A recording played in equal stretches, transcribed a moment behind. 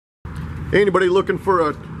Anybody looking for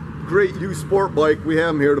a great used sport bike, we have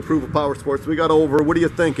them here to Proof of Power Sports. We got over, what do you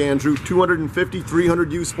think, Andrew? 250,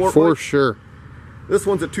 300 used sport bike? For sure. This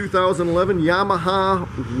one's a 2011 Yamaha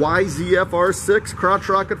YZFR6 crotch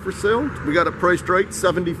rocket for sale. We got it priced right,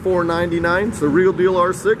 $74.99. It's the real deal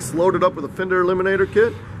R6, loaded up with a fender eliminator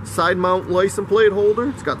kit, side mount license plate holder.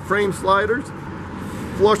 It's got frame sliders,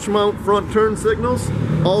 flush mount front turn signals.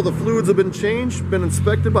 All the fluids have been changed, been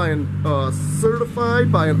inspected by an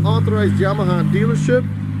certified by an authorized Yamaha dealership.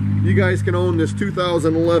 You guys can own this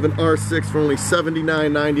 2011 R6 for only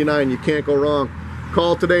 $79.99. You can't go wrong.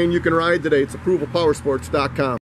 Call today and you can ride today. It's approvalpowersports.com.